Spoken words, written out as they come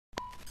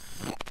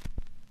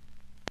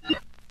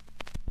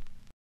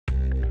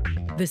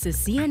This is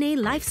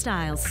CNA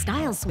Lifestyle's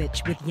Style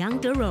Switch with Yang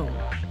Derong,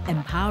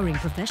 empowering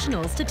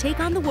professionals to take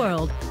on the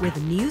world with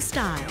new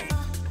style.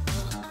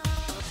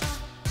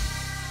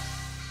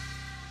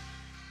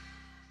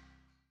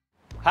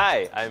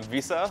 Hi, I'm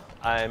Visa.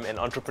 I'm an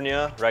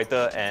entrepreneur,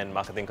 writer, and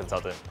marketing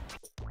consultant.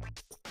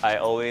 I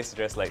always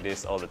dress like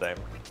this all the time.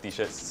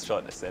 T-shirts,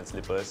 shorts, and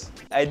slippers.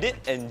 I did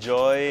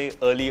enjoy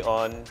early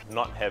on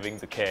not having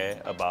to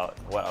care about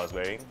what I was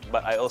wearing,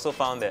 but I also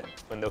found that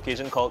when the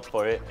occasion called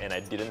for it and I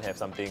didn't have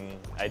something,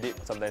 I did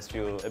sometimes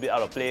feel a bit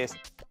out of place.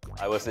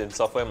 I was in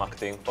software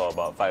marketing for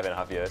about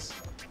 5.5 years,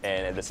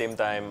 and at the same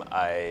time,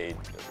 I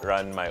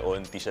run my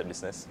own t-shirt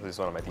business. This is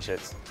one of my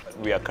t-shirts.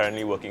 We are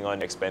currently working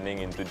on expanding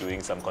into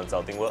doing some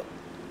consulting work.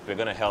 We're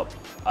going to help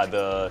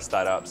other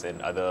startups and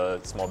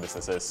other small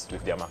businesses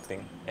with their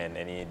marketing and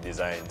any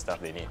design stuff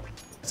they need.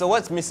 So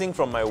what's missing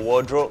from my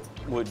wardrobe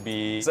would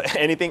be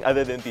anything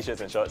other than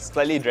t-shirts and shorts.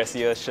 Slightly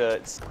dressier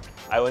shirts.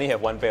 I only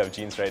have one pair of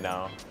jeans right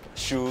now.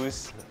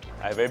 Shoes.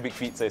 I have very big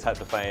feet, so it's hard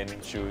to find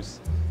shoes.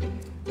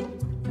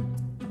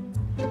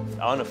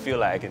 I want to feel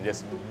like I can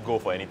just go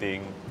for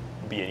anything,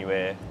 be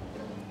anywhere.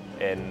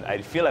 And I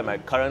feel like my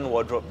current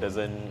wardrobe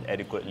doesn't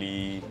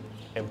adequately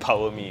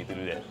empower me to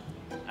do that.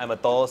 I'm a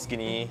tall,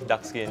 skinny,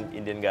 dark-skinned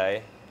Indian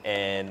guy,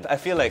 and I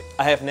feel like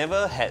I have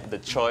never had the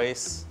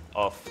choice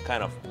of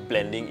kind of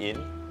blending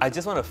in. I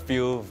just want to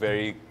feel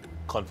very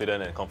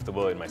confident and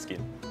comfortable in my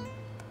skin.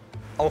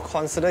 I'll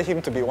consider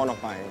him to be one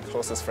of my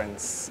closest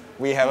friends.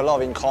 We have a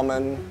lot in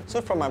common. So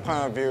from my point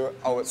of view,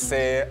 I would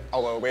say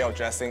our way of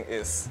dressing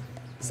is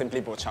simply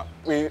butch up.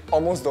 We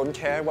almost don't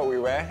care what we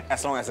wear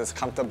as long as it's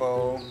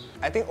comfortable.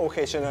 I think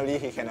occasionally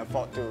he can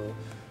afford to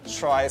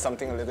try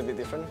something a little bit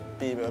different,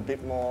 be a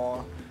bit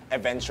more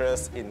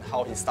adventurous in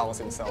how he styles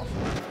himself.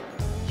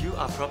 You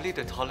are probably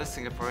the tallest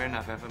Singaporean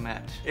I've ever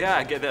met. Yeah,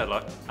 I get that a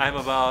lot. I'm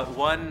about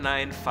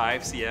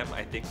 195 cm,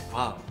 I think.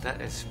 Wow,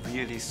 that is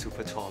really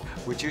super tall.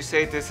 Would you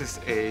say this is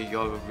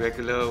your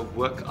regular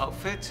work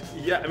outfit?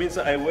 Yeah, I mean,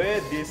 so I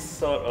wear this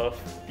sort of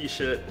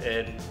t-shirt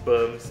and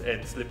berms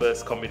and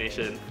slippers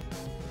combination.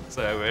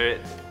 So I wear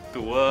it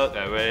to work,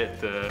 I wear it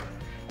to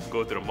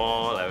go to the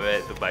mall, I wear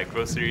it to buy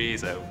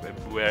groceries, I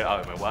wear it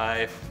out with my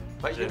wife.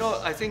 But you know,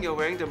 I think you're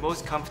wearing the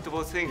most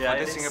comfortable thing for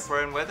the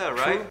Singaporean weather,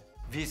 right? True.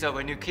 Visa,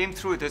 when you came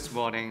through this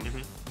morning,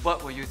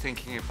 what were you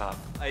thinking about?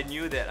 I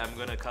knew that I'm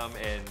gonna come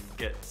and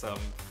get some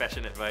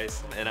fashion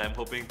advice, and I'm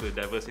hoping to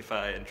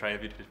diversify and try a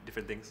few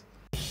different things.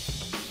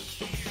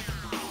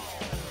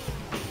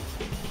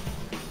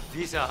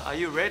 Visa, are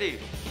you ready?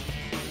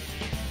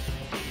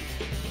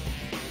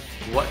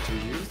 What do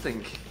you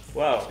think?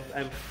 Wow,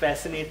 I'm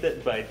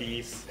fascinated by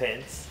these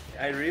pants.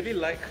 I really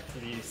like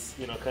these,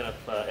 kind of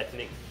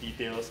ethnic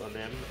details on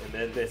them, and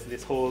then there's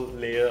this whole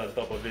layer on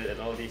top of it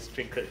and all these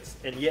trinkets,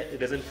 and yet it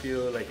doesn't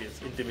feel like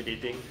it's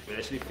intimidating. It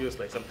actually feels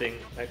like something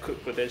I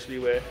could potentially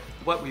wear.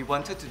 What we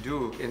wanted to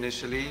do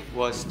initially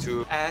was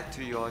to add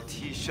to your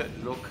t-shirt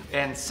look,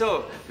 and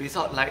so we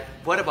thought, like,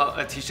 what about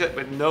a t-shirt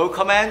with no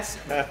comments?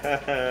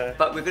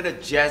 But we're gonna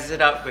jazz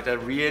it up with a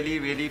really,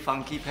 really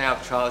funky pair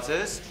of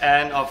trousers,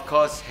 and of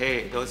course,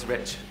 hey, those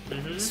red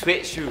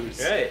suede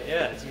shoes. Right,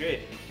 yeah, it's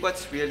great.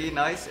 What's really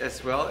nice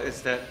as well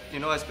is that,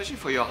 especially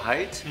for your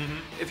height,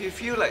 if you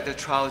feel like the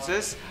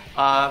trousers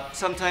are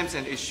sometimes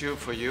an issue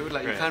for you,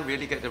 like you can't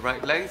really get the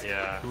right length,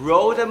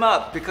 roll them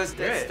up, because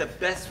that's the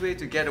best way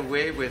to get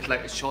away with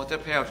like a shorter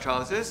pair of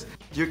trousers.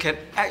 You can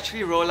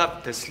actually roll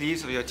up the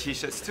sleeves of your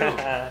t-shirts too,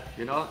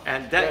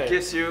 and that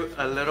gives you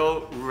a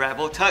little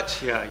rebel touch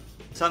here.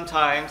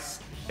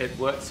 Sometimes it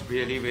works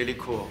really, really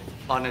cool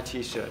on a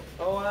t-shirt.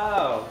 Oh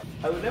wow!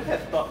 I would never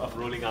have thought of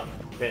rolling up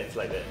pants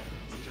like that.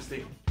 It's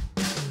interesting.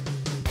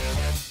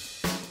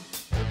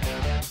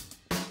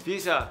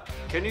 Visa,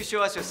 can you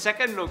show us your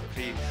second look,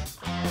 please?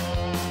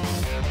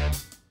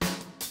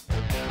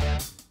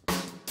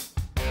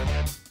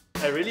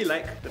 I really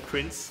like the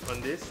prints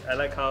on this. I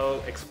like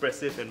how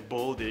expressive and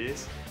bold it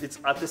is. It's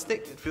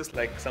artistic. It feels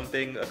like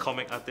something a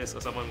comic artist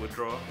or someone would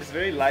draw. It's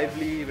very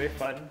lively, very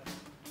fun.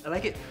 I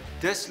like it.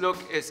 This look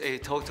is a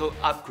total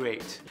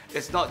upgrade.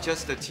 It's not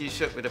just a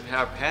t-shirt with a pair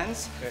of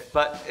pants,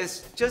 but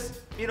it's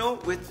just,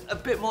 with a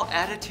bit more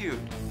attitude.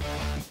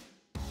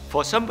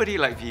 For somebody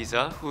like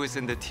Visa, who is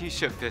in the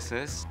t-shirt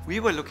business,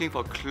 we were looking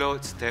for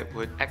clothes that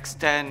would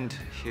extend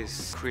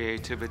his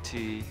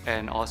creativity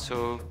and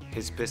also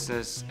his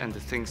business and the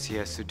things he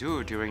has to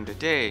do during the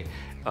day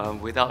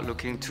without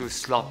looking too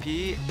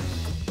sloppy.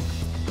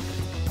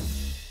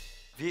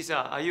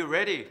 Visa, are you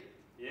ready?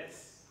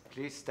 Yes.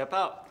 Please step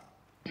out.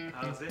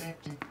 How's it?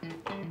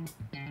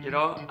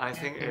 I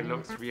think it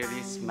looks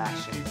really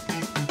smashing.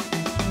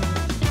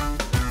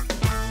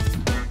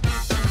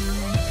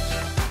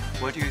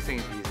 What do you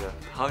think, Visa?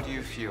 How do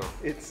you feel?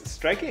 It's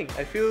striking.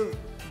 I feel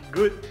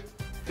good.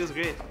 Feels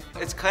great.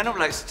 It's kind of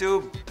like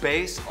still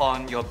based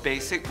on your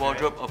basic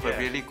wardrobe of a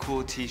really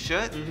cool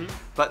t-shirt,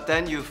 but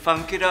then you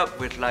funk it up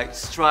with like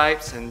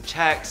stripes and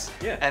checks,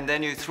 and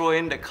then you throw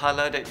in the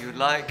color that you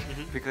like,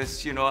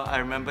 because I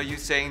remember you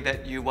saying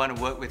that you want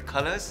to work with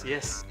colors.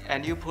 Yes.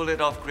 And you pull it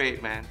off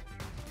great, man.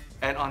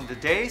 And on the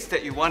days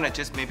that you want to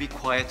just maybe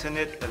quieten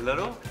it a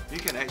little, you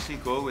can actually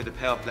go with a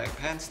pair of black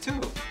pants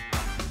too.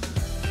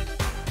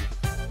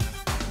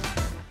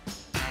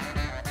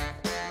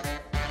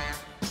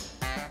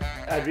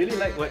 I really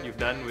like what you've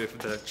done with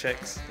the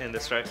checks and the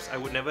stripes. I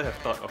would never have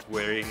thought of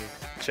wearing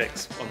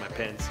checks on my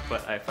pants,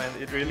 but I find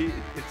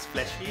it's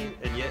flashy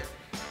and yet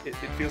it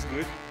feels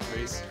good,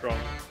 very strong.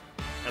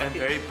 And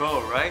very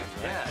bold, right?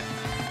 Yeah.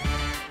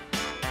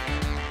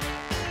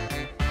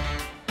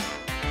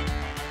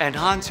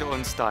 Enhance your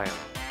own style.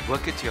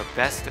 Work it to your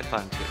best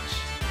advantage.